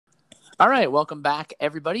All right, welcome back,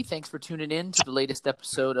 everybody. Thanks for tuning in to the latest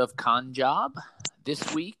episode of Con Job.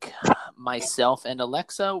 This week, myself and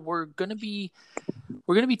Alexa, we're gonna be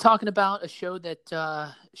talking about a show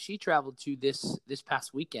that she traveled to this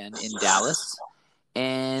past weekend in Dallas,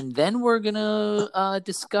 and then we're gonna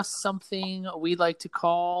discuss something we like to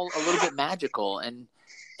call a little bit magical, and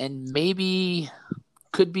maybe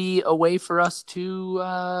could be a way for us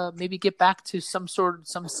to maybe get back to some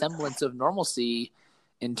semblance of normalcy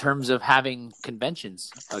in terms of having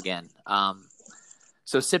conventions again.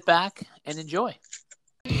 So sit back and enjoy.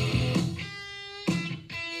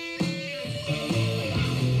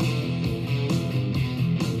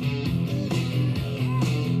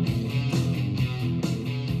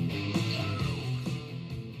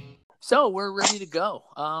 So we're ready to go.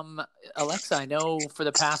 Alexa, I know for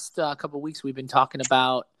the past couple of weeks we've been talking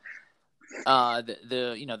about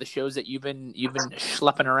the shows that you've been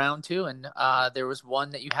schlepping around to, and there was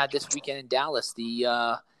one that you had this weekend in Dallas,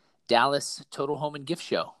 the Dallas Total Home and Gift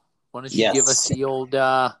Show. Why don't you give us the old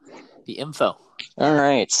the info? All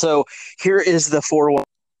right, so here is the 4-1.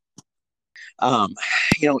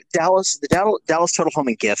 The Dallas Total Home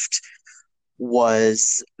and Gift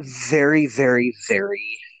was very, very,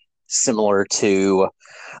 very similar to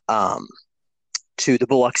the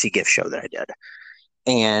Biloxi gift show that I did.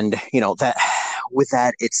 And,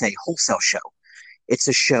 that it's a wholesale show. It's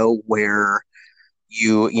a show where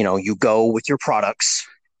you go with your products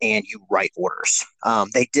and you write orders.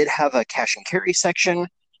 They did have a cash and carry section,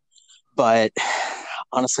 but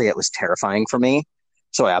honestly, it was terrifying for me.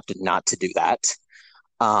 So I opted not to do that.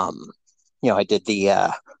 I did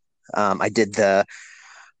the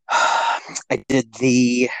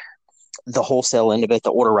wholesale end of it, the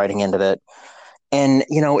order writing end of it. And,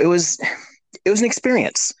 it was an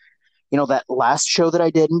experience. That last show that I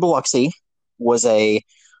did in Biloxi was a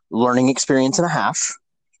learning experience and a half.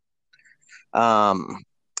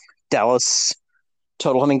 Dallas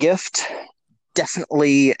Total Home and Gift,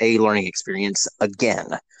 definitely a learning experience again.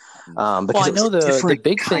 Because I know the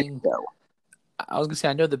big thing. Show. I was gonna say,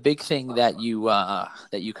 I know the big thing that you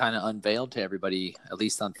kind of unveiled to everybody, at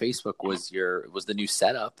least on Facebook, was the new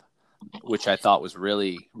setup, which I thought was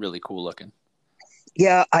really, really cool looking.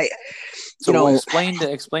 Yeah, explain to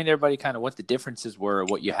everybody kind of what the differences were,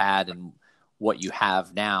 what you had and what you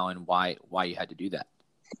have now, and why you had to do that.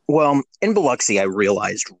 Well, in Biloxi, I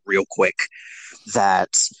realized real quick that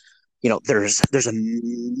there's a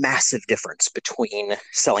massive difference between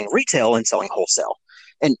selling retail and selling wholesale,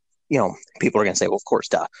 and people are going to say, well, of course,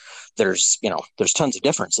 duh. There's tons of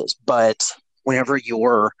differences, but whenever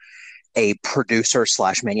you're a producer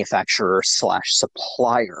 / manufacturer /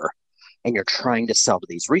 supplier, and you're trying to sell to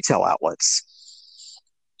these retail outlets,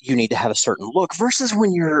 you need to have a certain look versus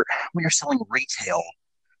when you're selling retail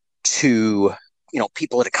to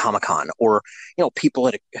people at a Comic-Con or people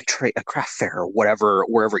at a craft fair or wherever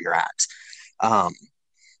you're at.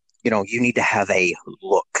 You need to have a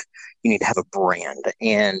look, you need to have a brand,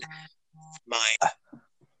 and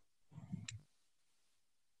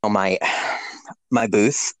my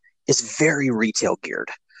booth is very retail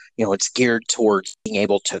geared. It's geared towards being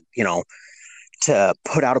able to, to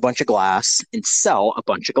put out a bunch of glass and sell a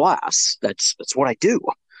bunch of glass. That's what I do.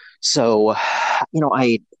 So,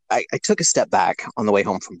 I took a step back on the way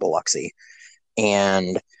home from Biloxi,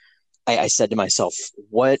 and I said to myself,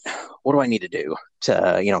 what do I need to do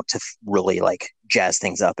to really like jazz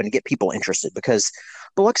things up and get people interested? Because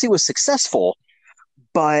Biloxi was successful,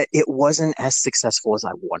 but it wasn't as successful as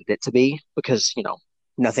I wanted it to be, because,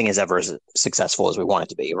 nothing is ever as successful as we want it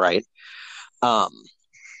to be, right?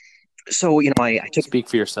 So, I took... Speak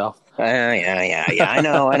for yourself. Yeah. I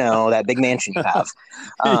know that big mansion you have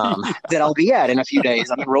that I'll be at in a few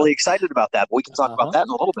days. I'm really excited about that, but we can talk about that in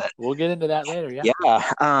a little bit. We'll get into that later. Yeah.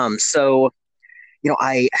 Yeah. So,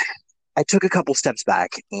 I took a couple steps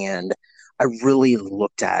back, and I really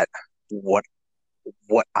looked at what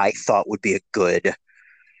I thought would be a good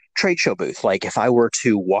trade show booth. Like, if I were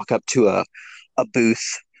to walk up to a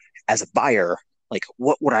booth as a buyer, like,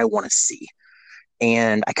 what would I want to see?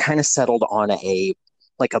 And I kind of settled on a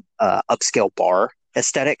upscale bar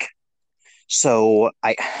aesthetic. So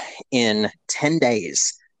in 10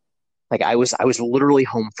 days, like I was literally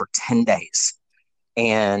home for 10 days,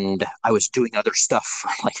 and I was doing other stuff for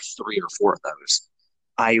like 3 or 4 of those.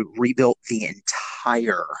 I rebuilt the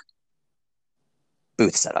entire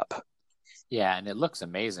booth setup. Yeah, and it looks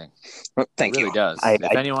amazing. Thank you. It really does.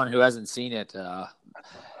 If anyone who hasn't seen it,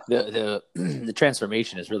 the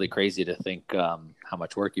transformation is really crazy to think how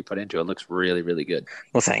much work you put into it. It looks really, really good.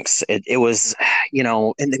 Well, thanks. It was,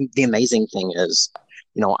 and the amazing thing is,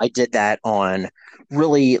 I did that on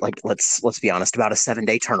really, like, let's be honest, about a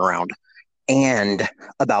 7-day turnaround. and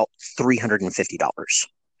about $350.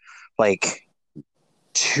 Like,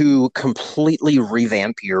 to completely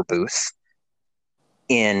revamp your booth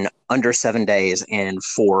in under 7 days and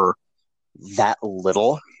for that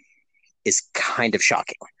little is kind of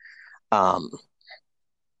shocking. Um,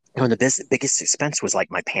 the biggest expense was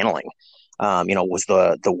like my paneling. Was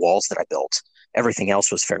the walls that I built. Everything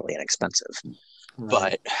else was fairly inexpensive.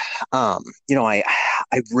 Right. But I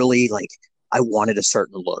really like I wanted a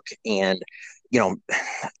certain look, and you know,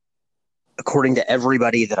 according to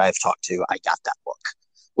everybody that I've talked to, I got that look,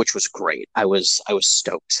 which was great. I was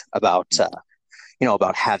stoked about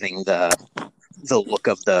having the look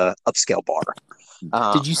of the upscale bar.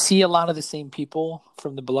 Did you see a lot of the same people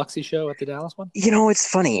from the Biloxi show at the Dallas one? It's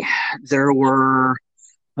funny. There were,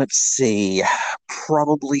 let's see,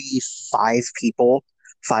 probably five people,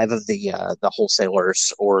 five of the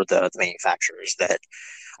wholesalers or the manufacturers that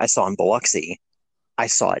I saw in Biloxi. I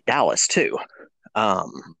saw at Dallas too.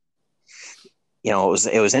 Um, it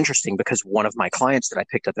was interesting because one of my clients that I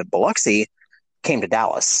picked up in Biloxi came to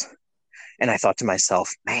Dallas, and I thought to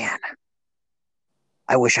myself, man,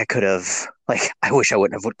 I wish I could have, like, I wish I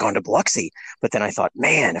wouldn't have gone to Biloxi. But then I thought,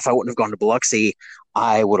 man, if I wouldn't have gone to Biloxi,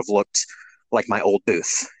 I would have looked like my old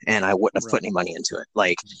booth and I wouldn't have put any money into it.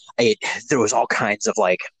 Like, there was all kinds of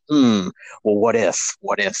like, well, what if,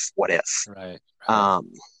 what if, what if? Right.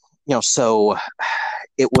 So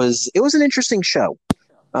it was an interesting show.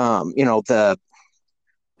 The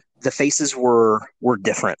faces were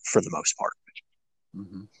different for the most part.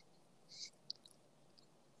 Mm-hmm.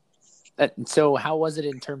 So how was it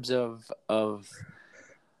in terms of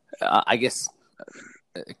I guess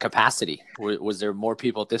capacity? Was there more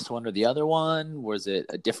people at this one or the other one? Was it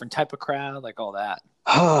a different type of crowd? Like all that?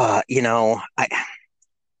 I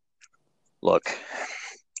look,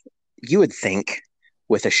 you would think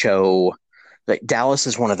with a show like Dallas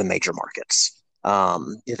is one of the major markets.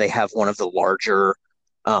 They have one of the larger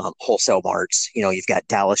wholesale marts. You've got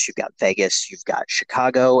Dallas, you've got Vegas, you've got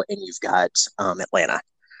Chicago, and you've got Atlanta,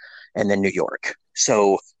 and then New York.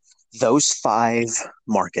 So those five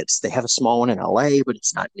markets, they have a small one in LA, but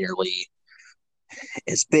it's not nearly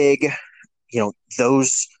as big.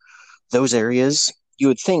 Those areas, you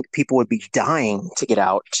would think people would be dying to get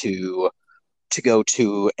out to go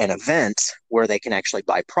to an event where they can actually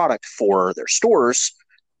buy product for their stores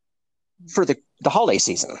for the holiday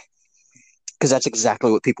season. Because that's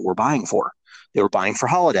exactly what people were buying for. They were buying for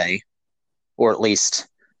holiday, or at least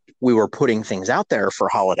we were putting things out there for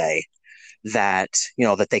holiday that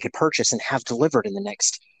they could purchase and have delivered in the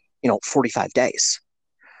next 45 days.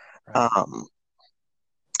 Right.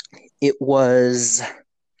 It was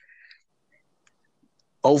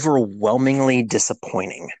overwhelmingly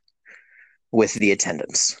disappointing with the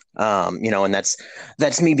attendance. And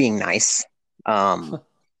that's me being nice.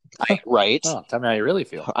 Right. Oh, tell me how you really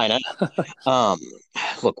feel. I know.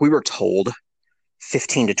 Look, we were told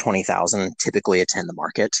 15 to 20,000 typically attend the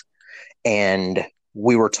market, and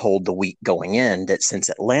we were told the week going in that since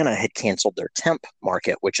Atlanta had canceled their temp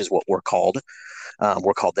market, which is what we're called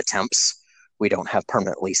the temps. We don't have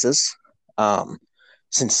permanent leases.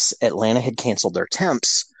 Since Atlanta had canceled their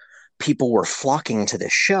temps, people were flocking to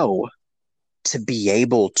this show to be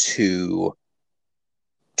able to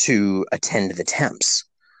attend the temps.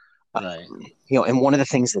 Right. And one of the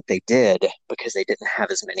things that they did, because they didn't have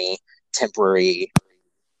as many temporary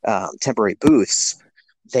booths,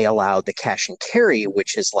 they allowed the cash and carry,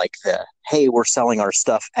 which is like hey, we're selling our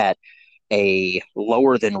stuff at a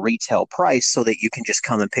lower than retail price so that you can just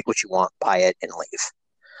come and pick what you want, buy it, and leave.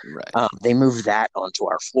 Right. They moved that onto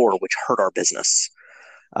our floor, which hurt our business.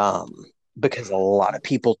 Because a lot of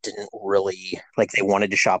people didn't really they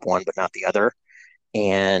wanted to shop one but not the other,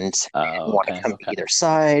 and want to come to either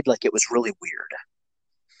side. Like, it was really weird.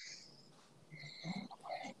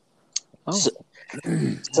 Oh.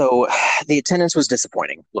 So the attendance was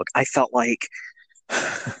disappointing. Look, I felt like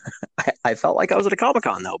I felt like I was at a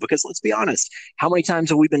Comic-Con, though, because let's be honest, how many times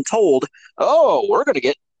have we been told, oh, we're going to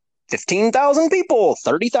get 15,000 people,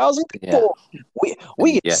 30,000 people. Yeah.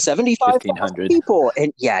 We get 75,000 people.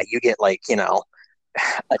 And yeah, you get a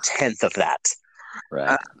tenth of that.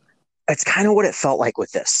 Right. It's kind of what it felt like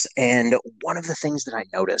with this. And one of the things that I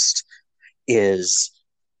noticed is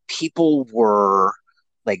people were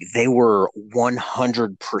they were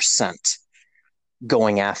 100%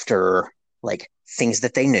 going after things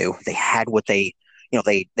that they knew. They had what they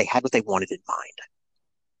had what they wanted in mind,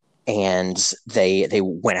 and they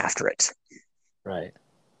went after it. Right.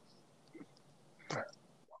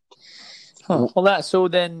 Huh. Well, so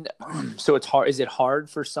it's hard. Is it hard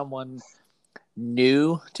for someone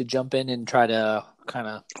new to jump in and try to kind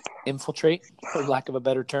of infiltrate, for lack of a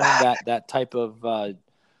better term, that type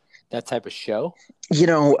of show? You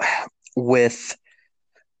know, with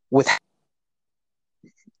with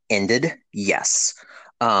ended, yes,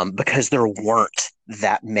 because there weren't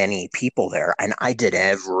that many people there, and I did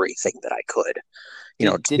everything that I could.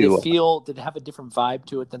 Did it have a different vibe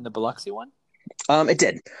to it than the Biloxi one? It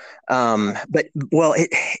did, but well,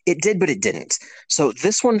 it did, but it didn't. So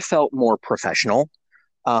this one felt more professional,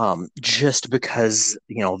 just because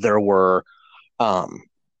um, there were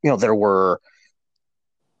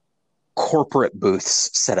corporate booths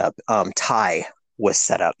set up. Ty was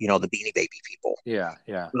set up. The Beanie Baby people. Yeah,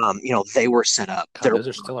 yeah. They were set up. God, those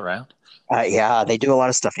are still around. Yeah, they do a lot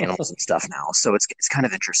of stuffed animals and stuff now, so it's kind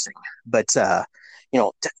of interesting. But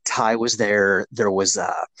Ty was there. There were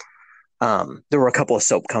a couple of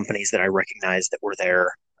soap companies that I recognized that were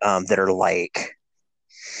there, that are like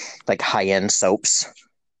high end soaps.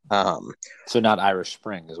 So not Irish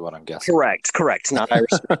Spring is what I'm guessing. Correct, not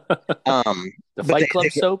Irish Spring. The Fight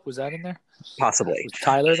Club soap, was that in there? Possibly. Was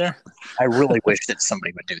Tyler there? I really wish that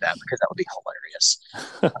somebody would do that because that would be hilarious.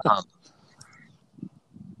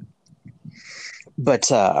 But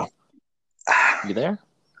you there?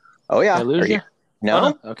 Oh yeah. Did I lose you?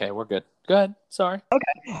 No. Oh, okay, we're good. Go ahead. Sorry.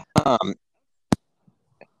 Okay.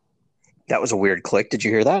 That was a weird click. Did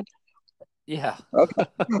you hear that? Yeah. Okay.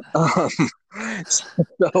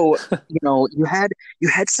 So you had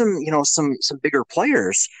some bigger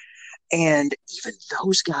players, and even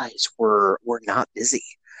those guys were not busy.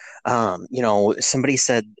 Somebody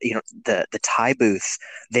said, the Thai booth,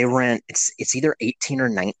 they rent, it's either 18 or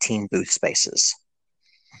 19 booth spaces.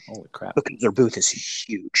 Holy crap. Because their booth is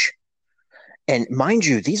huge. And mind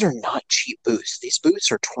you, these are not cheap booths. These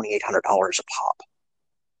booths are $2,800 a pop.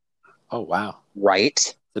 Oh, wow. Right?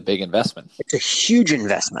 It's a big investment. It's a huge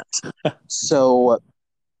investment. So,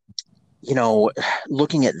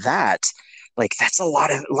 looking at that, like that's a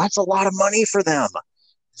lot of money for them.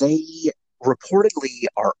 They reportedly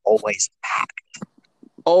are always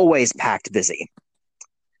packed busy.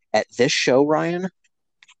 At this show, Ryan,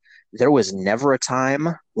 there was never a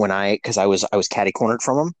time because I was catty cornered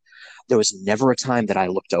from them. There was never a time that I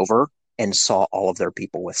looked over and saw all of their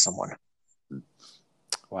people with someone.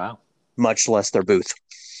 Wow. Much less their booth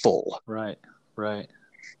full. Right.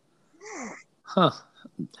 Huh.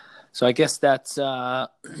 So I guess that's that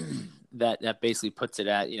basically puts it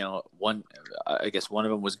at, one. I guess one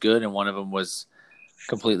of them was good and one of them was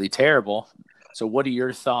completely terrible. So what are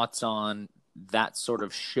your thoughts on that sort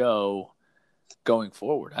of show going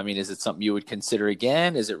forward? I mean, is it something you would consider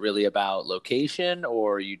again? Is it really about location,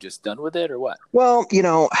 or are you just done with it, or what? Well,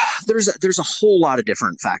 there's a whole lot of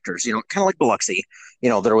different factors. Kind of like Biloxi.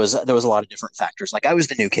 There was a lot of different factors. Like I was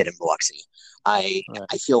the new kid in Biloxi. I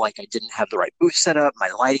feel like I didn't have the right booth set up. My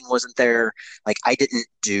lighting wasn't there. Like I didn't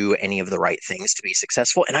do any of the right things to be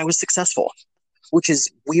successful, and I was successful, which is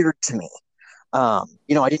weird to me. I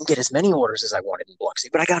didn't get as many orders as I wanted in Biloxi,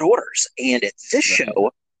 but I got orders. And at this show,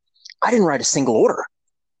 I didn't write a single order.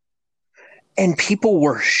 And people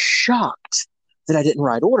were shocked that I didn't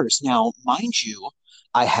write orders. Now, mind you,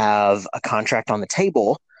 I have a contract on the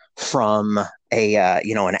table from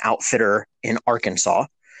an outfitter in Arkansas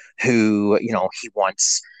who, he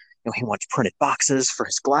wants printed boxes for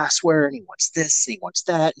his glassware, and he wants this, and he wants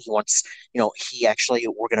that, and he wants, we're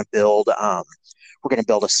going to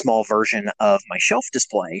build a small version of my shelf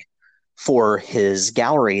display for his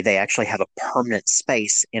gallery. They actually have a permanent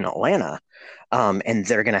space in Atlanta, and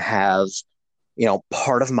they're going to have,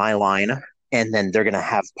 part of my line, and then they're going to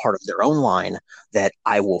have part of their own line that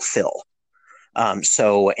I will fill.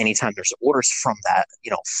 So anytime there's orders from that,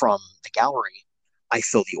 from the gallery, I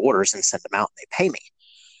fill the orders and send them out, and they pay me.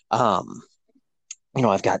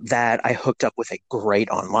 I've got that. I hooked up with a great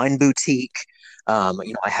online boutique. I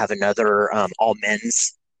have another all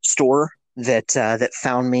men's store that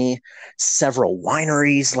found me, several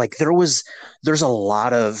wineries. Like there's a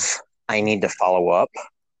lot of I need to follow up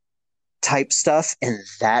type stuff, and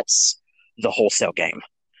that's the wholesale game.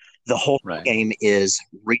 The wholesale game is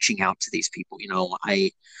reaching out to these people.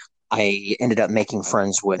 I ended up making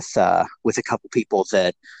friends with a couple people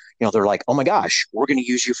that, they're like, oh my gosh, we're going to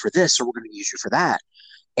use you for this, or we're going to use you for that.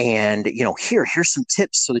 And, here's some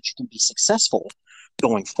tips so that you can be successful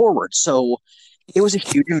going forward. So it was a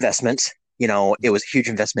huge investment. It was a huge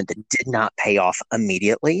investment that did not pay off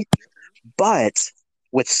immediately. But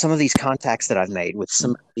with some of these contacts that I've made, with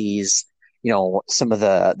some of these, some of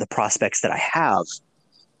the prospects that I have,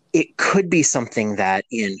 it could be something that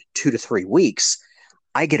in 2 to 3 weeks,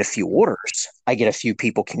 I get a few orders. I get a few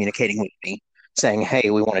people communicating with me saying, hey,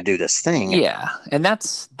 we want to do this thing. Yeah. And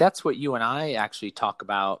that's what you and I actually talk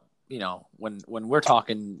about when we're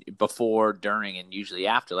talking before, during, and usually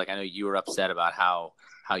after, like I know you were upset about how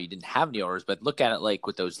you didn't have any orders, but look at it like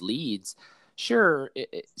with those leads. Sure,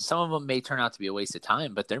 some of them may turn out to be a waste of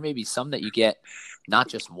time, but there may be some that you get not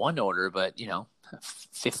just one order, but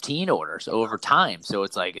 15 orders over time. So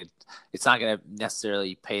it's like it's not going to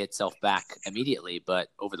necessarily pay itself back immediately, but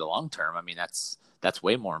over the long term, I mean that's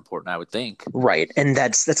way more important, I would think. Right, and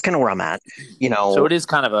that's kind of where I'm at. So it is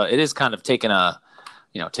kind of taking a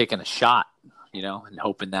shot, and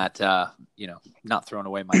hoping that not throwing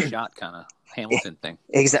away my shot kind of Hamilton thing.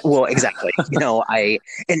 Exactly.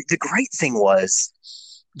 And the great thing was,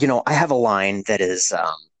 I have a line that is,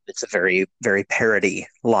 it's a very, very parody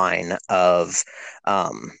line of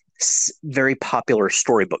very popular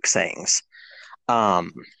storybook sayings.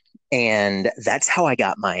 And that's how I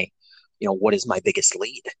got my, what is my biggest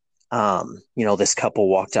lead? This couple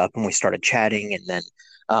walked up and we started chatting, and then,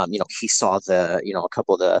 he saw a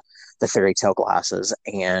couple of the fairy tale glasses,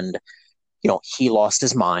 and, he lost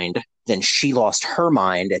his mind. Then she lost her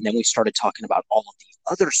mind, and then we started talking about all of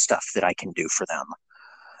the other stuff that I can do for them.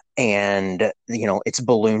 And it's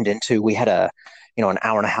ballooned into, we had an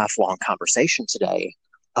hour and a half long conversation today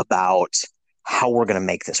about how we're going to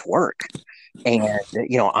make this work. And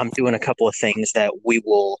I'm doing a couple of things that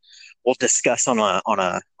we'll discuss on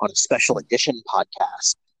a special edition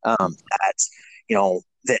podcast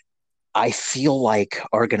that I feel like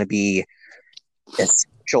are going to be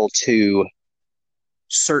essential to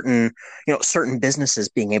certain businesses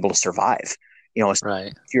being able to survive,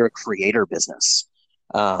 right. If you're a creator business.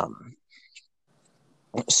 So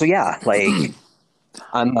yeah, like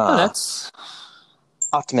I'm that's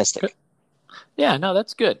optimistic. Yeah, no,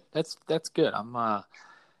 that's good. That's good. I'm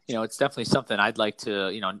it's definitely something I'd like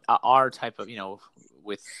to, our type of,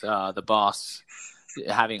 with the boss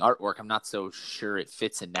having artwork, I'm not so sure it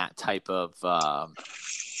fits in that type of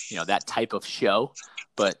that type of show,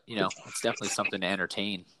 but it's definitely something to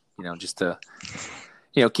entertain, just to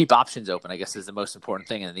keep options open, I guess, is the most important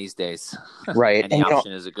thing in these days. Right. Any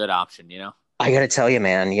option is a good option, I got to tell you,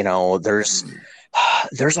 man,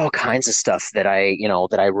 there's all kinds of stuff that I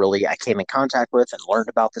came in contact with and learned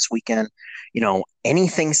about this weekend.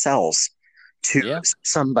 Anything sells to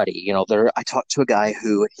somebody. I talked to a guy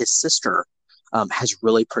who his sister has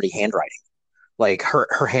really pretty handwriting. Like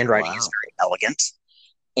her handwriting is very elegant,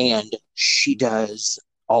 and she does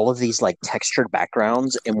all of these like textured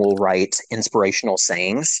backgrounds and will write inspirational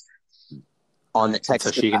sayings on the text.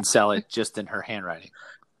 So she can sell it just in her handwriting.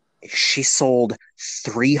 She sold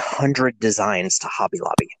 300 designs to Hobby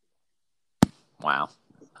Lobby. Wow.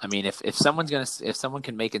 I mean, if someone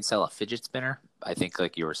can make and sell a fidget spinner, I think,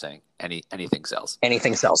 like you were saying, anything sells.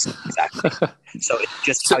 Anything sells. Exactly. So it's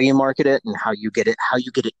just how you market it and how you get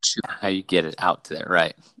it out to there.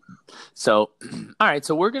 Right. So, all right.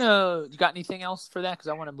 So you got anything else for that? Cause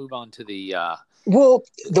I want to move on to the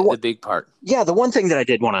big part. Yeah. The one thing that I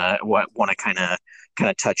did want to kind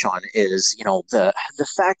of touch on is, the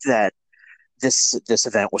fact that this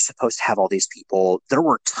event was supposed to have all these people. There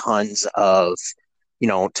were tons of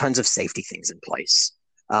safety things in place.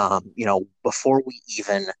 Before we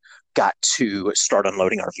even got to start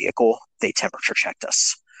unloading our vehicle, they temperature checked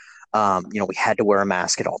us. We had to wear a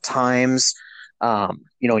mask at all times.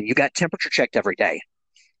 You got temperature checked every day.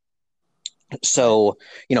 So,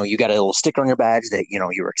 you got a little sticker on your badge that,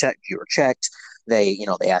 you were checked. They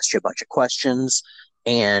asked you a bunch of questions,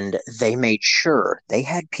 and they made sure they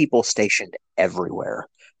had people stationed everywhere,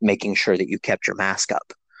 making sure that you kept your mask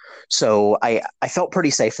up. So I felt pretty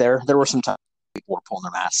safe there. There were some times people were pulling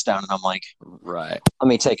their masks down, and I'm like, right, let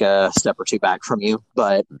me take a step or two back from you.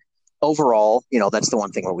 But overall, that's the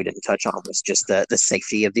one thing where we didn't touch on was just the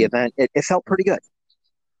safety of the event. It felt pretty good.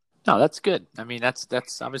 No, that's good. I mean, that's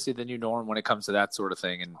obviously the new norm when it comes to that sort of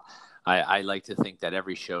thing. And I like to think that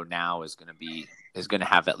every show now is going to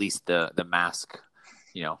have at least the mask,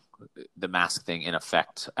 the mask thing in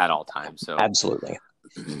effect at all times. So absolutely.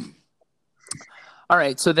 All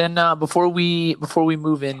right. So then before we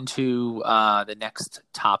move into the next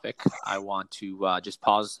topic, I want to just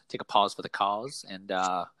take a pause for the cause. And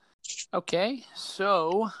okay,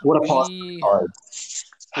 so what a pause for the cause.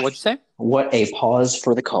 What'd you say? What a pause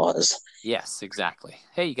for the cause. Yes, exactly.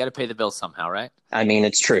 Hey, you got to pay the bills somehow, right? I mean,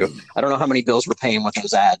 it's true. I don't know how many bills we're paying with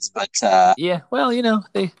those ads, but yeah. Well,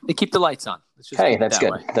 they keep the lights on. Hey, that's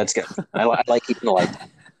good. That's good. I like keeping the lights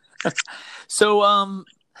on. So,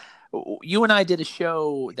 you and I did a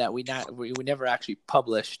show that we never actually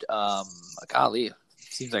published. Golly, it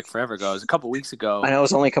seems like forever ago. It was a couple weeks ago. I know, it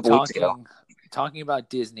was only a couple weeks ago. Talking about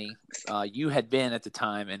Disney. You had been at the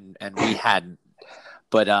time, and we hadn't.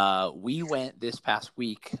 But we went this past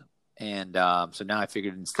week, And so now I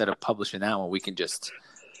figured instead of publishing that one, we can just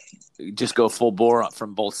go full bore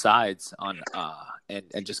from both sides on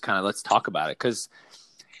and just kind of let's talk about it, because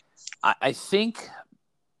I think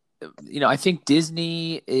I think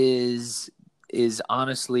Disney is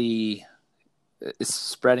honestly is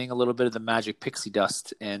spreading a little bit of the magic pixie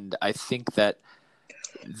dust, and I think that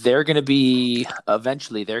they're going to be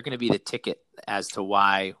the ticket as to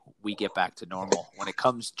why we get back to normal when it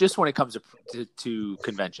comes to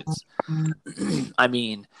conventions. I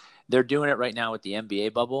mean, they're doing it right now with the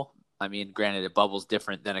NBA bubble. I mean, granted, a bubble's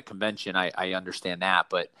different than a convention. I understand that,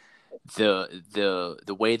 but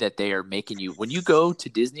the way that they are making you, when you go to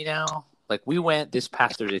Disney now, like we went this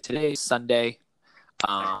past Thursday. Today's Sunday.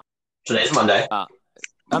 Today's Monday.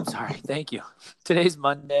 I'm sorry. Thank you. Today's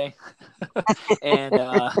Monday. And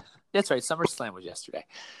that's right. SummerSlam was yesterday.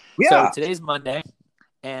 Yeah. So today's Monday.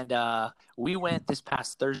 And we went this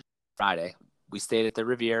past Thursday, Friday. We stayed at the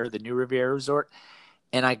Riviera, the new Riviera Resort.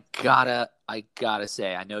 And I gotta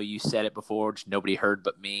say, I know you said it before, which nobody heard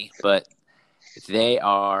but me, but they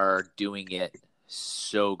are doing it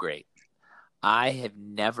so great. I have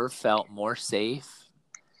never felt more safe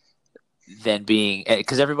than being,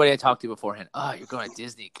 because everybody I talked to beforehand, oh, you're going to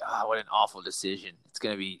Disney. God, what an awful decision. It's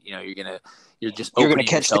going to be, you're just opening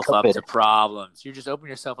yourself up to problems. You're just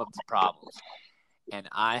opening yourself up to problems. And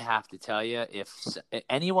I have to tell you, if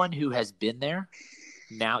anyone who has been there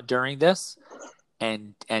now during this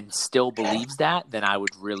and still believes that, then I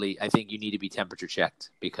think you need to be temperature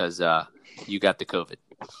checked, because you got the COVID.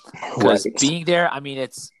 Because being there, I mean,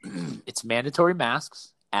 it's mandatory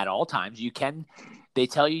masks at all times. They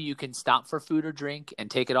tell you can stop for food or drink and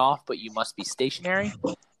take it off, but you must be stationary,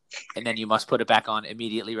 and then you must put it back on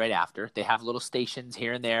immediately right after. They have little stations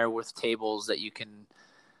here and there with tables that you can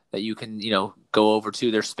go over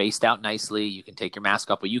to. They're spaced out nicely. You can take your mask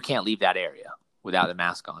off, but you can't leave that area without the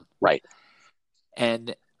mask on. Right.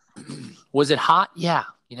 And was it hot? Yeah,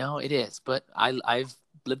 it is. But I've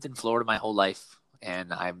lived in Florida my whole life,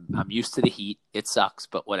 and I'm used to the heat. It sucks,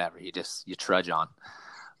 but whatever. You trudge on.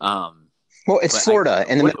 Well, it's Florida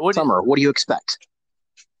in the middle of summer. What do you expect?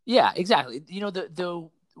 Yeah, exactly.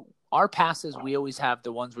 Our passes, we always have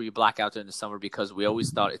the ones where you black out during the summer, because we always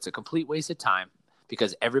thought it's a complete waste of time,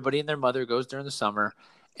 because everybody and their mother goes during the summer,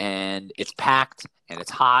 and it's packed and it's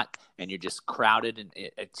hot and you're just crowded, and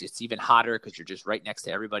it's even hotter because you're just right next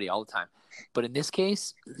to everybody all the time. But in this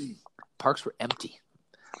case, parks were empty.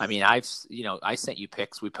 I mean, I sent you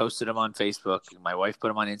pics. We posted them on Facebook. My wife put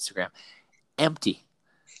them on Instagram. Empty.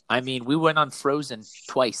 I mean, we went on Frozen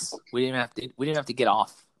twice. We didn't have to get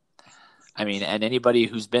off. I mean, and anybody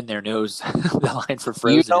who's been there knows the line for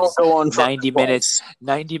Frozen is go on 90 minutes,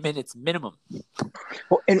 90 minutes minimum.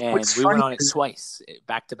 Well, and we went on it twice,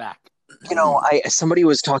 back to back. Somebody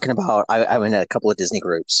was talking about, I'm in a couple of Disney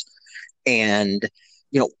groups, and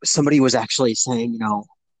somebody was actually saying,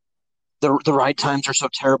 the ride times are so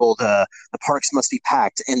terrible. The parks must be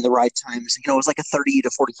packed, and the ride times, it was like a 30 to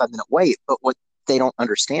 45-minute wait. But what they don't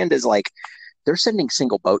understand is, like, they're sending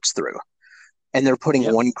single boats through, and they're putting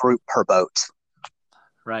one group per boat.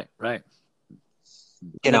 Right.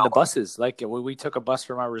 The buses, like we took a bus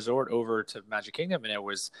from our resort over to Magic Kingdom, and it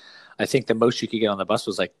was, I think the most you could get on the bus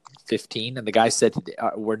was like 15. And the guy said,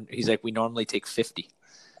 he's like, we normally take 50.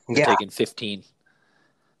 We're taking 15,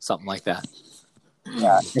 something like that.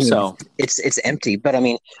 Yeah. So it's empty, but I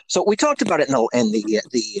mean, so we talked about it in the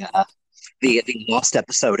Lost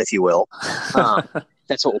episode, if you will.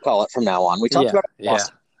 That's what we'll call it from now on. We talked about it.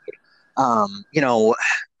 Lost.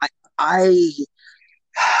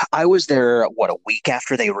 I was there, a week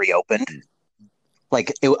after they reopened?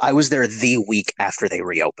 I was there the week after they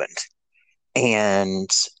reopened. And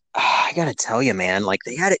I got to tell you, man, like,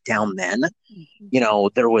 they had it down then.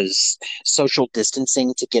 There was social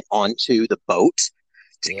distancing to get onto the boat.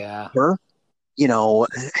 Over.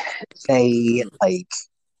 They,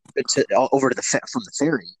 over to from the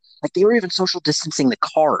ferry. Like, they were even social distancing the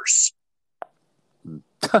cars.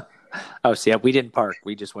 Oh, see, we didn't park.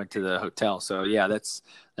 We just went to the hotel. So yeah, that's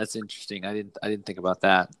interesting. I didn't think about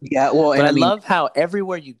that. Yeah, well, but I love how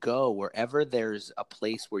everywhere you go, wherever there's a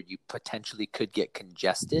place where you potentially could get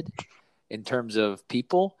congested in terms of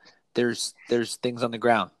people, there's things on the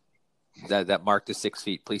ground that mark the 6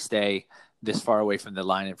 feet. Please stay this far away from the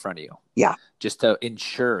line in front of you. Yeah. Just to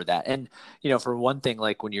ensure that. And, for one thing,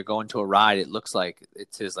 like when you're going to a ride, it looks like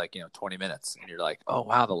it says 20 minutes. And you're like, oh,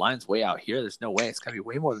 wow, the line's way out here. There's no way. It's got to be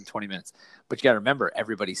way more than 20 minutes. But you got to remember,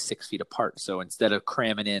 everybody's 6 feet apart. So instead of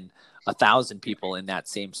cramming in 1,000 people in that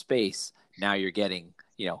same space, now you're getting,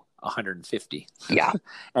 150. Yeah.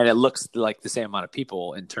 And it looks like the same amount of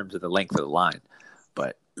people in terms of the length of the line.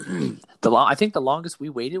 But I think the longest we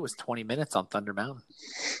waited was 20 minutes on Thunder Mountain.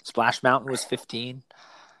 Splash Mountain was 15.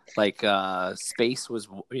 Like Space was,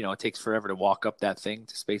 it takes forever to walk up that thing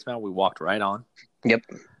to Space Mountain. We walked right on. Yep.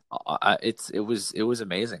 It was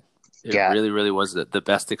amazing. It Yeah. really, really was the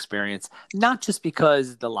best experience. Not just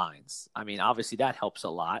because the lines. I mean, obviously that helps a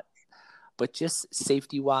lot, but just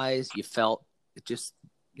safety wise, it just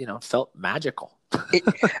felt magical.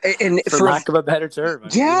 And For lack of a better term. I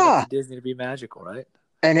mean, leave it up yeah, to Disney to be magical, right?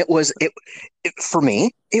 and it for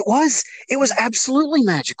me, it was absolutely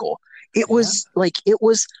magical. Yeah. It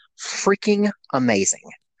was freaking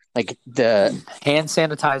amazing. Like the Hand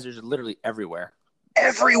sanitizers are literally everywhere.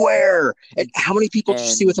 everywhere. And how many people did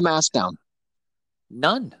you see with a And mask down?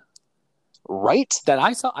 none Right? that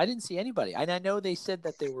I saw. I didn't see anybody. And I know they said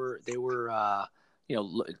that they were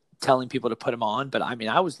telling people to put them on, but I mean,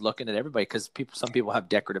 I was looking at everybody because some people have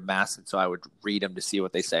decorative masks, and so I would read them to see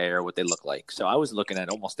what they say or what they look like. So I was looking at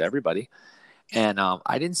almost everybody, and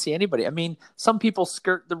I didn't see anybody. I mean, some people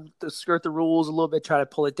skirt the rules a little bit, try to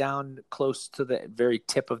pull it down close to the very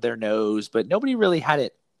tip of their nose, but nobody really had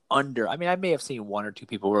it under. I mean, I may have seen one or two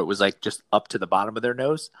people where it was like just up to the bottom of their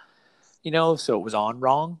nose, so it was on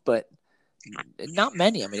wrong, but not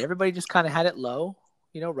many. I mean, everybody just kind of had it low,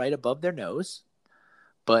 right above their nose.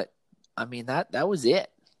 But I mean, that was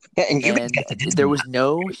it. Yeah, and you guys And got the Disney there was mask.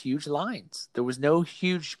 no huge lines. There was no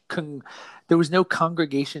there was no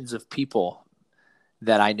congregations of people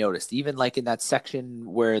that I noticed. Even like in that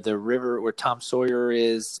section where the river, where Tom Sawyer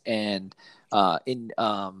is, and in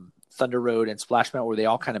Thunder Road and Splash Mountain, where they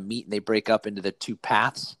all kind of meet and they break up into the two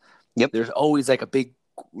paths. Yep. There's always like a big,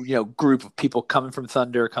 group of people coming from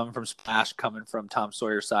Thunder, coming from Splash, coming from Tom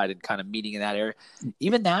Sawyer's side, and kind of meeting in that area.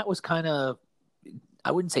 Even that was kind of,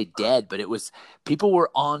 I wouldn't say dead, but it was, people were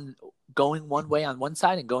going one way on one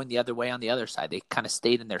side and going the other way on the other side. They kind of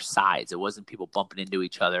stayed in their sides. It wasn't people bumping into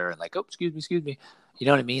each other and like, oh, excuse me. You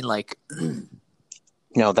know what I mean? Like,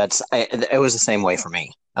 It was the same way for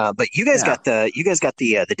me. But yeah. you guys got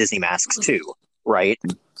the Disney masks too, right?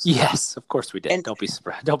 Yes, of course we did. And Don't be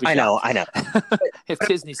surprised. Don't be I shocked. know. If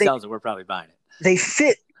Disney They sells it, we're probably buying it. they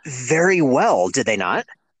fit very well, did they not?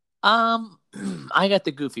 Um, I got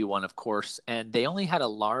the goofy one, of course, and they only had a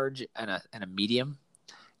large and a medium,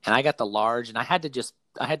 and I got the large, and I had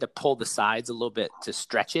to pull the sides a little bit to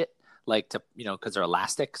stretch it, like to because they're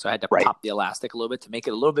elastic, so I had to Right. pop the elastic a little bit to make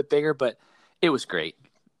it a little bit bigger, but it was great.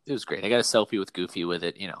 It was great. I got a selfie with Goofy with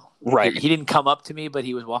it. Right. He didn't come up to me, but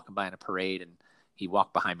he was walking by in a parade, and he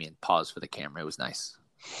walked behind me and paused for the camera. It was nice.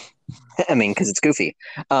 I mean, because it's goofy.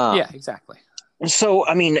 Um, Yeah, exactly. so,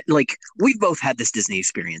 I mean, like, we've both had this Disney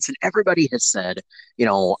experience, and everybody has said,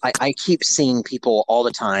 I keep seeing people all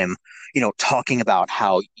the time, talking about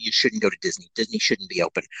how you shouldn't go to Disney. Disney shouldn't be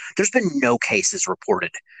open. There's been no cases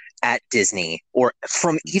reported at Disney or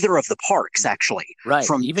from either of the parks, actually, Right.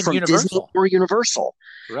 from Even Disney Universal. or Universal.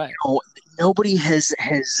 Right. Nobody has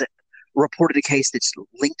reported a case that's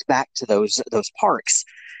linked back to those parks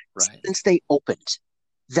Right. since they opened.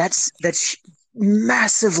 That's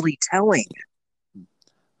massively telling.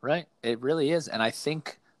 Right. It really is. And I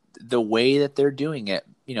think the way that they're doing it,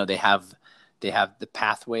 they have the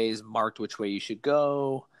pathways marked which way you should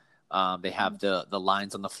go. They have the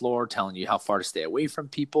lines on the floor telling you how far to stay away from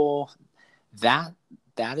people. That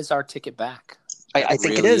that is our ticket back. That I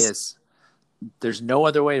think it really is. is. There's no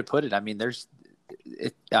other way to put it. I mean,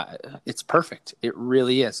 it's perfect. It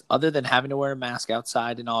really is. Other than having to wear a mask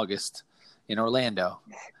outside in August in Orlando,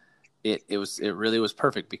 it really was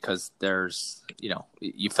perfect because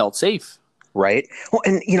you felt safe. Right. Well,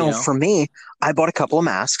 and You know, for me, I bought a couple of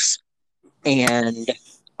masks and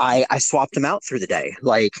I swapped them out through the day.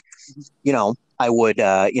 Like, I would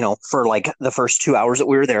for like the first 2 hours that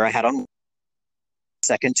we were there, I had on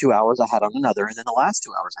second 2 hours I had on another, and then the last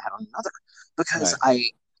 2 hours I had on another because right,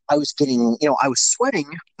 I was getting, I was sweating,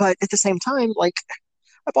 but at the same time, like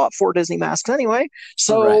I bought 4 Disney masks anyway, right.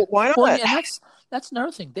 so why Well, not? yeah, and that's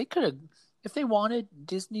another thing. They could have, if they wanted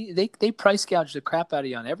Disney, they price gouged the crap out of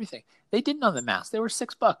you on everything. They didn't on the mask. They were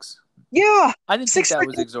 $6. Yeah, I didn't think six that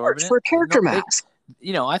was freaking dollars exorbitant. for a character No, mask.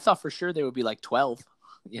 I thought for sure they would be like 12.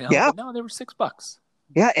 Yeah, But no, they were $6.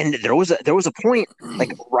 yeah, and there was a point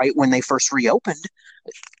like right when they first reopened,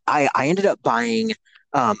 I ended up buying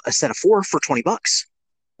a set of 4 for $20.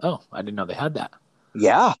 Oh, I didn't know they had that.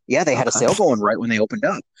 Yeah, yeah, they had a Okay. sale going right when they opened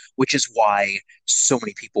up, which is why so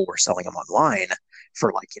many people were selling them online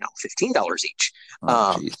for like, $15 each.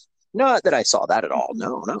 Oh, Um, geez. not that I saw that at all.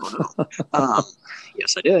 No, no, no. Um,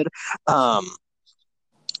 yes, I did. Um,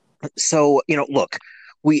 so, look,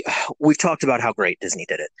 we we've talked about how great Disney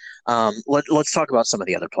did it. Let's talk about some of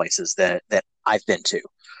the other places that I've been to.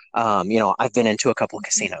 I've been into a couple of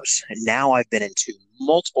casinos, and now I've been into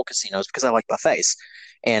multiple casinos because I like buffets,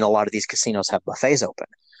 and a lot of these casinos have buffets open.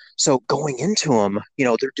 So going into them,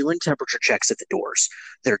 they're doing temperature checks at the doors.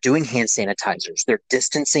 They're doing hand sanitizers. They're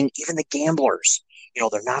distancing even the gamblers.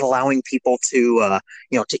 They're not allowing people to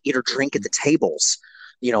eat or drink at the tables.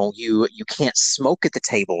 You can't smoke at the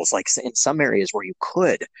tables like in some areas where you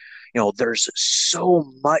could. There's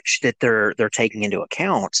so much that they're taking into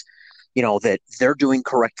account, that they're doing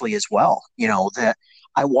correctly as well. That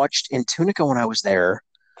I watched in Tunica when I was there.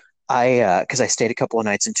 Because I stayed a couple of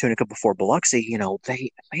nights in Tunica before Biloxi.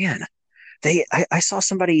 I saw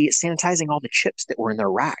somebody sanitizing all the chips that were in their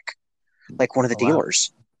rack, like one of the Oh, wow.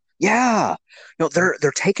 dealers. Yeah,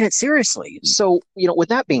 they're taking it seriously. So, with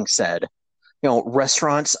that being said,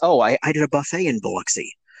 restaurants. Oh, I did a buffet in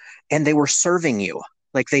Biloxi, and they were serving you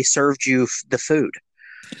like they served you the food.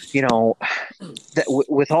 You know,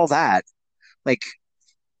 with all that, like,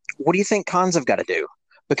 what do you think cons have got to do?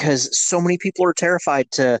 Because so many people are terrified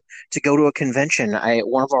to go to a convention. I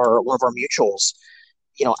one of our mutuals,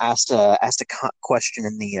 asked a question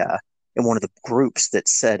in one of the groups that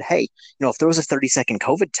said, "Hey, if there was a 30-second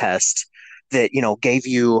COVID test that gave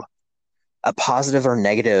you a positive or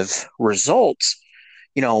negative result,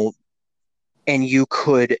 you know, and you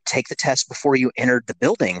could take the test before you entered the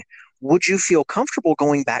building, would you feel comfortable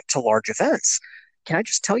going back to large events?" Can I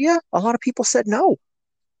just tell you, a lot of people said no.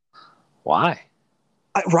 Why?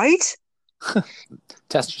 Right?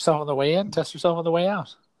 Test yourself on the way in, test yourself on the way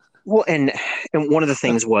out. Well, and one of the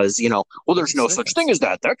things was, well, there's Makes no a such difference. thing as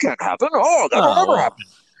that. That can't happen. Oh, that'll Oh, never well, happen.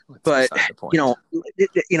 that's But beside the you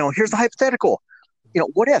point. know, here's the hypothetical.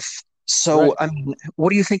 What if? So, Right. I mean, what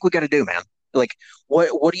do you think we got to do, man? Like,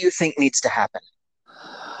 what do you think needs to happen?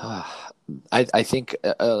 I think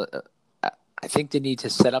I think they need to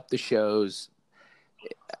set up the shows.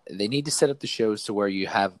 They need to set up the shows to where you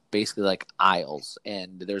have basically like aisles,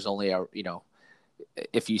 and there's only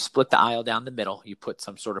if you split the aisle down the middle, you put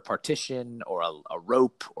some sort of partition or a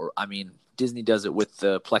rope, or I mean, Disney does it with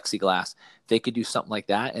the plexiglass. They could do something like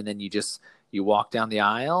that, and then you walk down the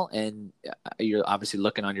aisle, and you're obviously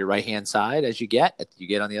looking on your right hand side as you get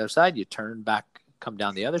on the other side, you turn back, come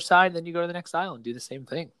down the other side, and then you go to the next aisle and do the same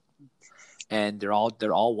thing. And they're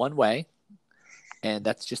all one way, and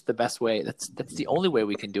that's just the best way. That's the only way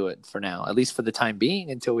we can do it for now, at least for the time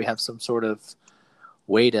being, until we have some sort of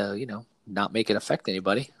way to not make it affect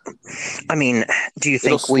anybody. I mean, do you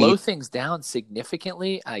It'll think slow we? things down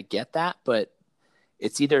significantly. I get that, but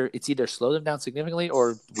it's either slow them down significantly,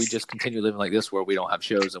 or we just continue living like this, where we don't have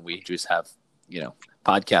shows and we just have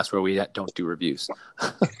podcasts where we don't do reviews.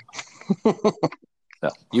 So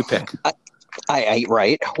you pick. I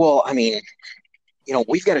right. Well, I mean,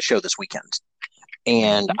 we've got a show this weekend,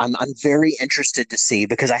 and Mm-hmm. I'm very interested to see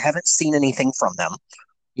because I haven't seen anything from them.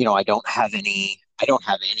 I don't have any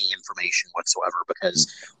information whatsoever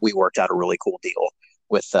because we worked out a really cool deal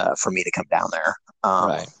with for me to come down there.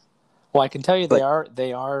 Right. Well, I can tell you they But are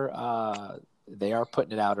they are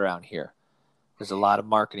putting it out around here. There's a lot of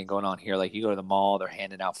marketing going on here. Like you go to the mall, they're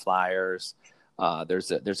handing out flyers.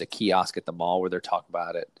 There's a kiosk at the mall where they're talking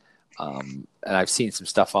about it. And I've seen some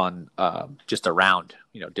stuff on just around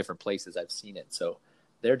different places. I've seen it, so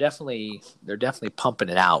they're definitely pumping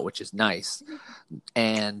it out, which is nice.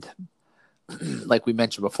 And like we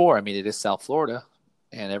mentioned before, I mean, it is South Florida,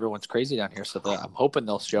 and everyone's crazy down here. So I'm hoping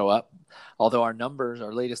they'll show up. Although our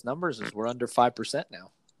latest numbers is we're under 5%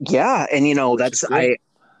 now, yeah, and which is that's great. I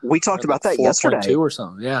we We're talked at about like that four point yesterday. two or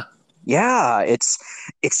something. Yeah, Yeah, it's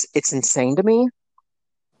insane to me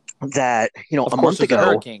that of a course month there's a ago.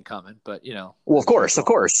 hurricane coming, but Well, of there's course, of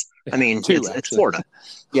course. I mean, two it's actually. Florida.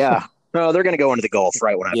 Yeah. No, they're going to go into the Gulf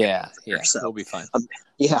right when I get Yeah, down there. yeah, So, we'll be fine.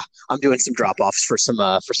 yeah, I'm doing some drop offs for some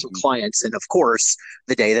clients, and of course,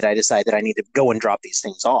 the day that I decide that I need to go and drop these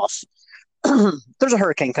things off, there's a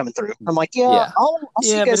hurricane coming through. I'm like, yeah, Yeah, I'll see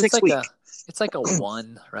you yeah, but guys next week. it's like a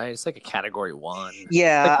one, right? It's like a category one.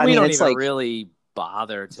 Yeah, Like I we mean, don't it's even like really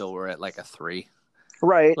bother till we're at like a three.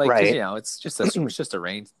 right, Like because right. it's just a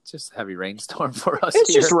rain, just a heavy rainstorm for us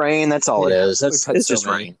It's just here. rain. That's all it Yeah, is. we've That's had it's so just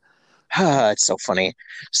many. rain. It's so funny.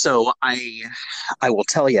 So I will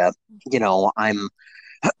tell you, I'm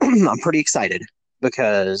I'm pretty excited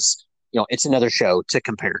because it's another show to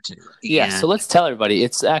compare to, Yeah, so and let's tell everybody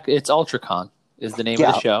it's UltraCon is the name of the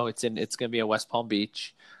yeah, show. It's going to be in West Palm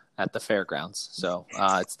Beach at the fairgrounds. So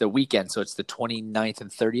it's the weekend, so it's the 29th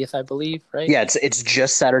and 30th, I believe, right? yeah, it's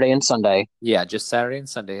just Saturday and Sunday. Yeah, just Saturday and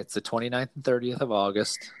Sunday. It's the 29th and 30th of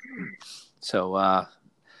August. So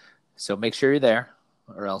so make sure you're there,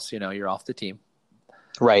 or else you're off the team.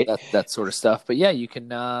 Right. That sort of stuff. But yeah, you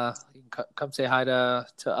can come say hi to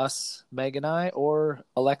us, Meg and I, or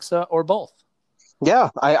Alexa, or both. Yeah,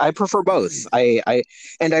 I prefer both. I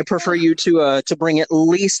prefer you to bring at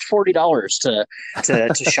least $40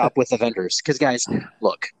 to shop with the vendors. Because guys,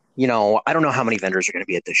 look, I don't know how many vendors are going to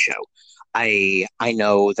be at this show. I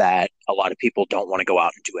know that a lot of people don't want to go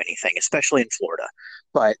out and do anything, especially in Florida.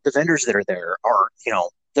 But the vendors that are there are,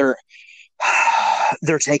 they're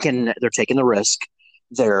they're taking the risk.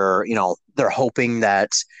 They're hoping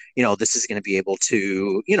that this is going to be able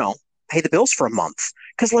to pay the bills for a month.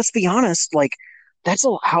 Because let's be honest, like that's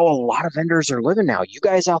how a lot of vendors are living now. You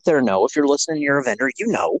guys out there know, if you're listening, you're a vendor, if you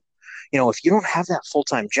don't have that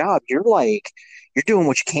full-time job, you're doing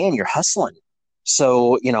what you can, you're hustling.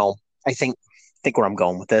 So, I think where I'm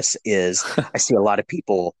going with this is I see a lot of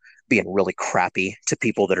people being really crappy to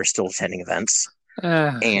people that are still attending events.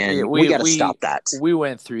 And we got to stop that. We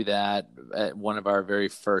went through that at one of our very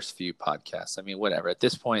first few podcasts. I mean, whatever. At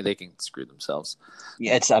this point, they can screw themselves.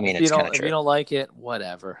 Yeah, it's kind of true. If you don't like it,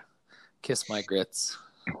 whatever. Kiss my grits.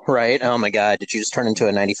 Right. Oh my God. Did you just turn into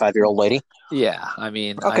a 95-year-old lady? Yeah. I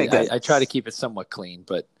mean, okay, I try to keep it somewhat clean,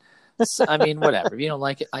 but I mean, whatever. If you don't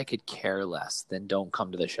like it, I could care less. Then don't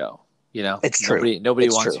come to the show. It's true. Nobody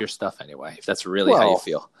it's wants true. your stuff anyway. If that's really how you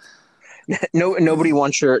feel. Nobody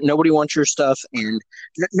wants your stuff, and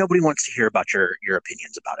nobody wants to hear about your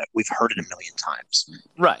opinions about it. We've heard it a million times.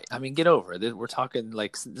 Right. I mean, get over it. We're talking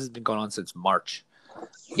like this has been going on since March.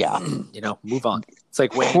 Yeah. Move on. It's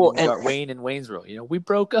like Wayne and Waynesville. We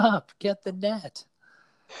broke up. Get the net.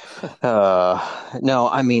 No,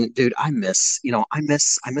 I mean, dude, I miss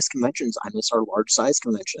conventions. I miss our large size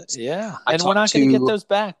conventions. Yeah. And we're not going to get those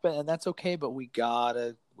back, and that's okay, but we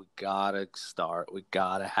gotta start. We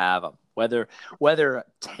gotta have them. Whether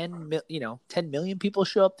 10 million people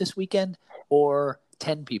show up this weekend or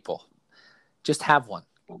 10 people, just have one.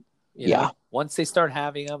 Once they start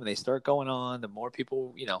having them and they start going on, the more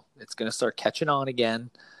people, it's going to start catching on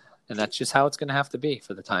again, and that's just how it's going to have to be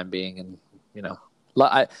for the time being. And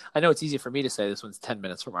I know it's easy for me to say this one's 10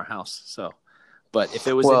 minutes from our house. So, but if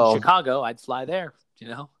it was in Chicago, I'd fly there.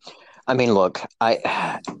 I mean, look, I've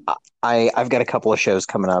got a couple of shows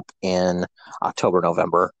coming up in October,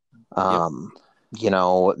 November. I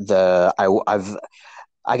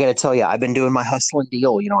got to tell you, I've been doing my hustle and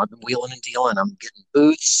deal. I've been wheeling and dealing. I'm getting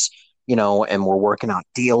booths, and we're working out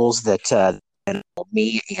deals that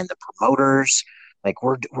me and the promoters, like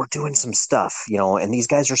we're doing some stuff, and these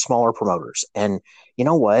guys are smaller promoters. And you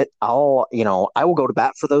know what? I will go to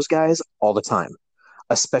bat for those guys all the time,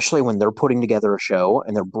 especially when they're putting together a show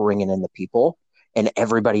and they're bringing in the people, and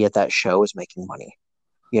everybody at that show is making money.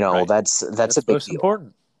 Right. That's a big most deal.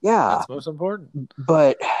 Important. Yeah, that's most important.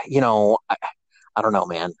 But I don't know,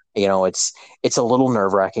 man. It's a little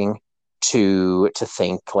nerve wracking to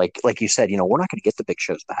think like you said. We're not going to get the big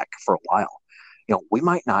shows back for a while. We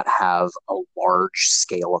might not have a large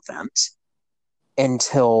scale event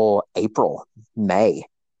until April, May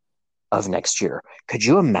of next year. Could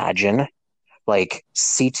you imagine like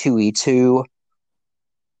C2E2,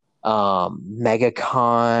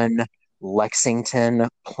 MegaCon, Lexington,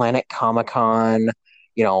 Planet Comic-Con,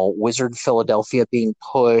 Wizard Philadelphia being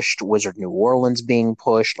pushed, Wizard New Orleans being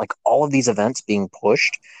pushed, like all of these events being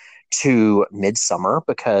pushed to midsummer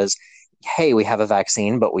because, hey, we have a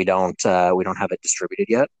vaccine, but we don't have it distributed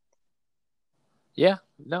yet. Yeah,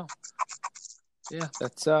 no. Yeah,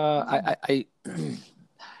 that's I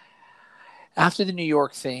after the New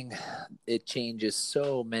York thing, it changes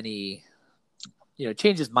so many, it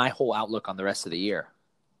changes my whole outlook on the rest of the year.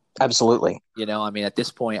 Absolutely. I mean, at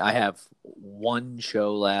this point, I have one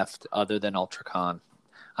show left other than UltraCon.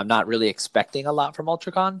 I'm not really expecting a lot from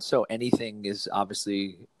UltraCon, so anything is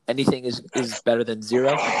better than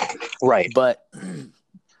zero. Right. But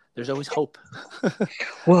there's always hope.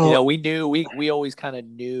 Well, we always kind of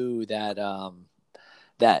knew that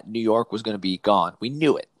that New York was going to be gone. We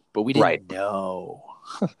knew it, but we didn't know.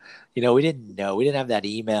 We didn't know. We didn't have that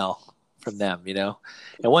email from them, And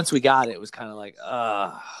once we got it, it was kind of like,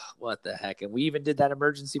 what the heck? And we even did that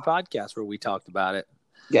emergency podcast where we talked about it.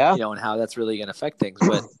 Yeah. And how that's really going to affect things.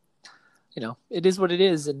 But, it is what it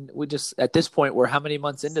is. And we just, at this point, we're how many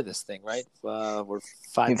months into this thing, right? We're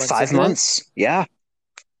 5 months. 5 months. Yeah.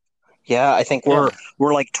 Yeah. I think we're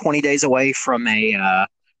like 20 days away from a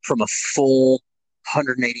full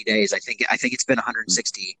 180 days. I think it's been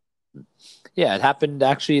 160. Yeah. It happened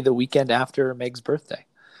actually the weekend after Meg's birthday.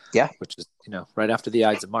 Yeah. Which is, right after the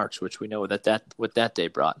Ides of March, which we know what that day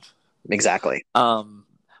brought. Exactly.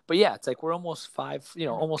 But yeah, it's like we're almost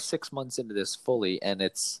almost 6 months into this fully. And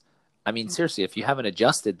I mean, seriously, if you haven't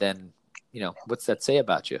adjusted, then, what's that say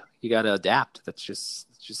about you? You got to adapt. That's just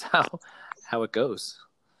how it goes.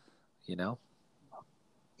 you know?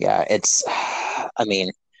 Yeah, it's, I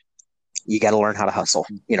mean, you got to learn how to hustle.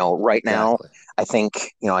 Right now, Exactly.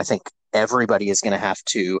 I think everybody is going to have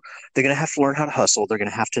to, they're going to have to learn how to hustle. They're going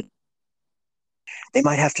to have to, they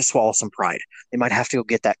might have to swallow some pride. They might have to go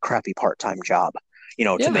get that crappy part-time job,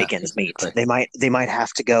 to Yeah, make ends meet. exactly. They might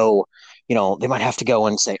have to go, they might have to go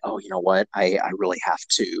and say, oh, you know what? I really have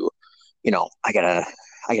to, I gotta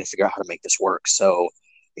figure out how to make this work. So,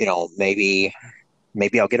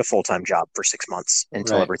 maybe I'll get a full-time job for 6 months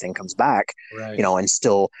until Right. everything comes back, Right. and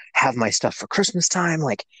still have my stuff for Christmas time.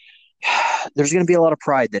 Like, there's going to be a lot of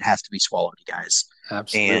pride that has to be swallowed, you guys.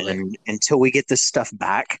 Absolutely. And until we get this stuff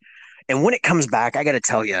back, and when it comes back, I got to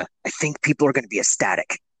tell you, I think people are going to be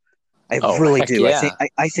ecstatic. I Oh, really heck do. yeah.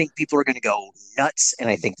 I think people are going to go nuts, and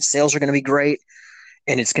I think the sales are going to be great,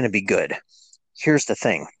 and it's going to be good. Here's the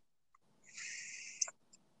thing: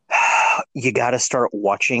 you got to start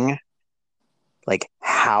watching, like,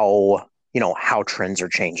 how trends are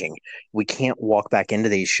changing. We can't walk back into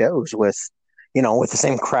these shows with, with the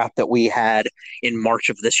same crap that we had in March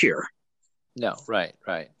of this year. No, right,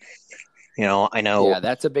 right. I know. Yeah,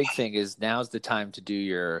 that's a big thing is now's the time to do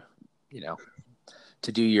your, you know,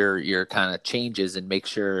 to do your kind of changes and make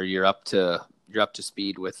sure you're up to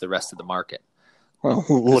speed with the rest of the market Well, because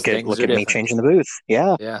look at things look are at me different. changing the booth.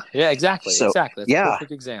 Yeah. Yeah, yeah, exactly, So exactly. That's a yeah,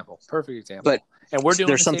 perfect example. Perfect but example. And we're doing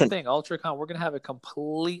there's the same something. thing. UltraCon, we're gonna have a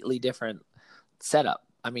completely different setup.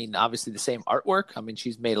 I mean, obviously the same artwork. I mean,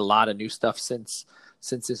 she's made a lot of new stuff since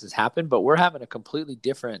this has happened, but we're having a completely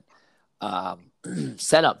different um,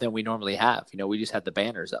 setup than we normally have. We just had the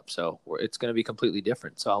banners up, so it's going to be completely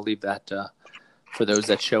different. So I'll leave that for those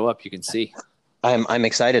that show up. You can see. I'm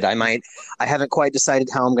excited. I haven't quite decided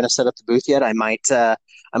how I'm going to set up the booth yet. I might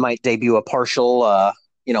debut a partial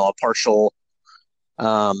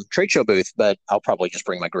trade show booth, but I'll probably just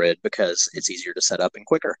bring my grid because it's easier to set up and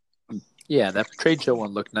quicker. Yeah, that trade show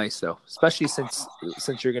one looked nice though, especially since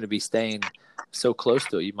you're going to be staying so close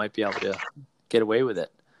to it. You might be able to get away with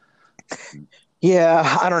it.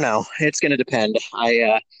 Yeah, I don't know. It's going to depend.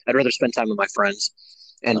 I'd rather spend time with my friends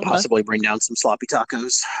and Okay. possibly bring down some sloppy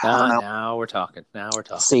tacos. I don't know. Now we're talking. Now we're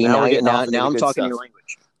talking. See, Now now we're getting now off into now the I'm good talking your stuff.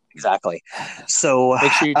 language. Exactly. So,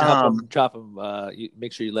 Make sure you drop them.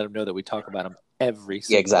 Make sure you let them know that we talk about them every yeah,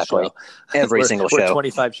 single exactly. show. Every single We're show.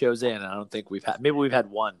 25 shows in. And I don't think maybe we've had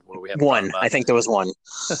one where we haven't talked One, I about think there was one.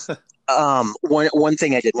 One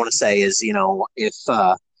thing I did want to say is, if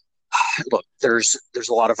look, there's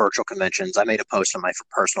a lot of virtual conventions. I made a post on my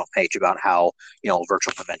personal page about how,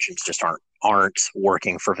 virtual conventions just aren't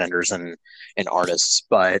working for vendors and artists.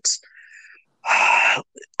 But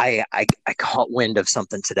I caught wind of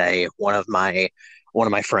something today. One of my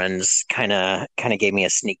friends kind of gave me a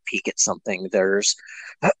sneak peek at something. There's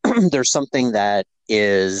something that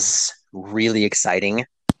is really exciting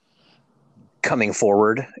coming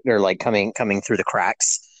forward, or like coming through the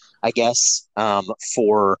cracks, I guess,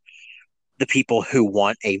 for the people who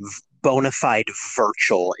want a bona fide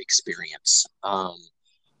virtual experience.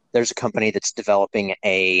 There's a company that's developing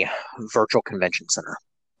a virtual convention center.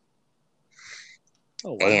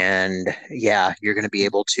 Oh wow. And yeah, you're going to be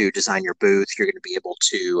able to design your booth. You're going to be able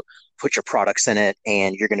to put your products in it,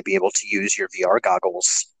 and you're going to be able to use your VR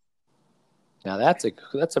goggles. Now that's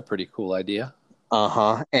a pretty cool idea.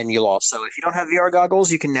 Uh-huh. And you'll also, if you don't have VR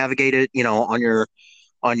goggles, you can navigate it,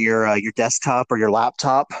 on your desktop or your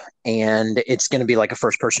laptop, and it's going to be like a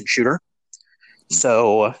first person shooter.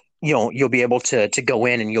 So, you'll be able to go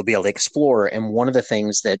in and you'll be able to explore. And one of the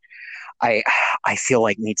things that I I feel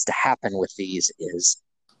like needs to happen with these is,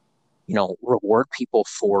 reward people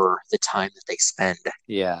for the time that they spend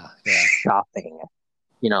Yeah, yeah. shopping.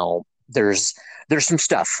 There's some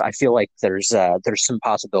stuff. I feel like there's some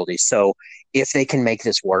possibilities. So if they can make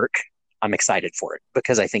this work, I'm excited for it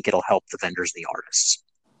because I think it'll help the vendors and the artists.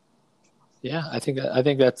 Yeah, I think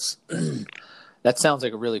that's that sounds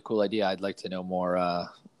like a really cool idea. I'd like to know more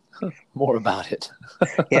more about it.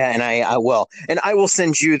 Yeah, and I will, and I will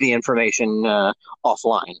send you the information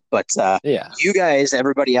offline. But Yeah. you guys,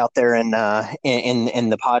 everybody out there in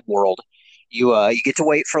the pod world, you get to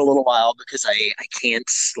wait for a little while because I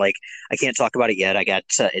can't talk about it yet.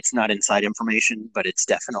 It's not inside information, but it's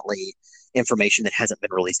definitely information that hasn't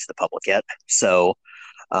been released to the public yet. So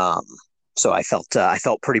um, so I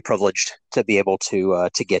felt pretty privileged to be able to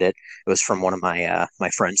get it. It was from one of my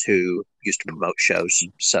friends who used to promote shows.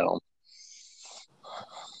 So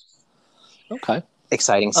Okay.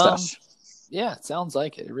 exciting Um stuff. yeah, it sounds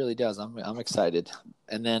like it. It really does. I'm excited.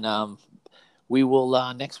 And then we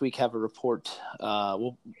will next week have a report.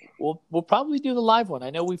 We'll probably do the live one. I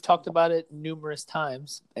know we've talked about it numerous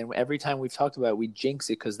times, and every time we've talked about it, we jinx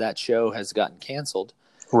it because that show has gotten canceled.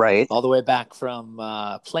 Right. All the way back from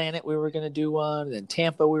Planet, we were going to do one, and then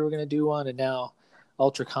Tampa, we were going to do one, and now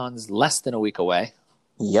UltraCon's less than a week away,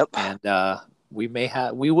 Yep. and we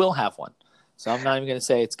will have one. So I'm not even going to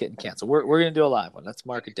say it's getting canceled. We're going to do a live one. Let's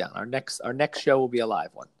mark it down. Our next show will be a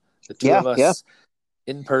live one. The two of us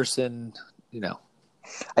in person.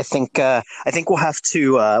 I think we'll have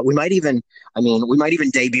to. We might even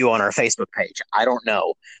debut on our Facebook page. I don't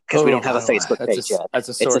know because we don't have a Facebook page yet. That's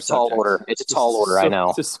a It's sore a tall subject. order. It's a tall order. I know.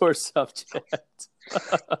 It's a sore subject.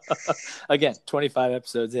 Again, 25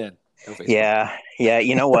 episodes in. No Facebook. Yeah.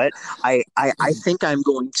 You know what? I think I'm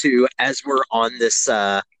going to, as we're on this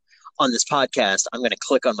podcast, I'm going to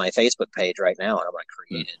click on my Facebook page right now and I'm going to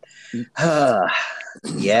create it.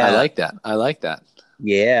 Yeah. I like that.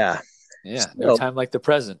 Yeah. Yeah. No time like the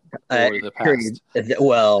present or the past.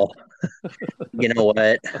 Well, you know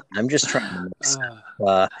what? I'm just trying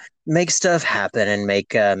to make stuff happen and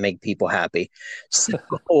make people happy. So,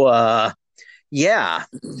 yeah.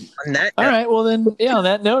 On that All right. Well, then, on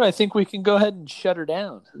that note, I think we can go ahead and shut her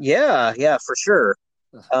down. Yeah, for sure.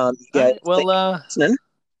 Right, well,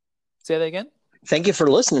 say that again. Thank you for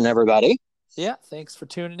listening, everybody. Yeah, thanks for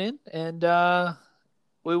tuning in, and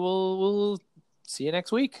we'll see you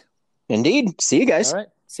next week. Indeed. See you guys. All right.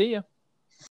 See you.